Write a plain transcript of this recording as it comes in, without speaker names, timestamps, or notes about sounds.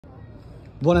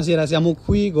Buonasera, siamo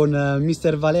qui con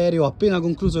mister Valerio, appena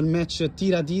concluso il match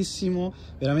tiratissimo,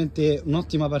 veramente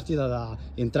un'ottima partita da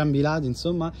entrambi i lati,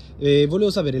 insomma, e volevo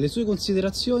sapere le sue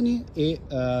considerazioni e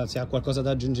se ha qualcosa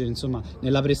da aggiungere, insomma,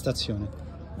 nella prestazione.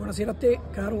 Buonasera a te,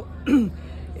 caro.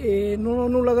 Non ho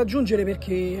nulla da aggiungere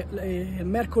perché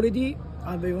mercoledì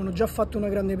avevano già fatto una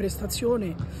grande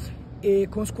prestazione e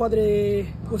con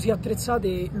squadre così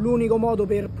attrezzate l'unico modo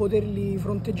per poterli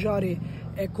fronteggiare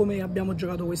è come abbiamo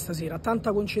giocato questa sera: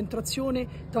 tanta concentrazione,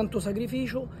 tanto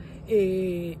sacrificio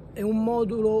e è un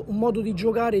modo di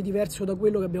giocare diverso da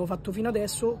quello che abbiamo fatto fino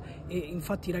adesso, e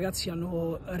infatti i ragazzi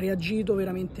hanno reagito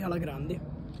veramente alla grande.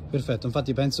 Perfetto,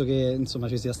 infatti penso che insomma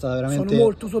ci sia stata veramente... Sono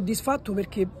molto soddisfatto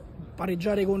perché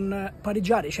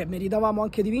pareggiare, cioè meritavamo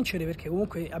anche di vincere, perché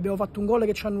comunque abbiamo fatto un gol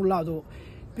che ci ha annullato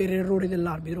per errore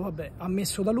dell'arbitro, vabbè,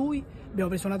 ammesso da lui, abbiamo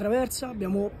preso una traversa,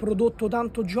 abbiamo prodotto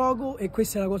tanto gioco e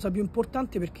questa è la cosa più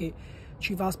importante perché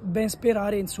ci fa ben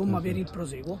sperare, insomma, per il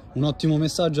proseguo. Un ottimo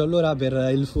messaggio allora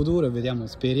per il futuro e vediamo,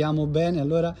 speriamo bene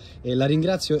allora, e la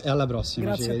ringrazio e alla prossima.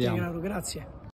 Grazie ci a te, vediamo. caro, grazie.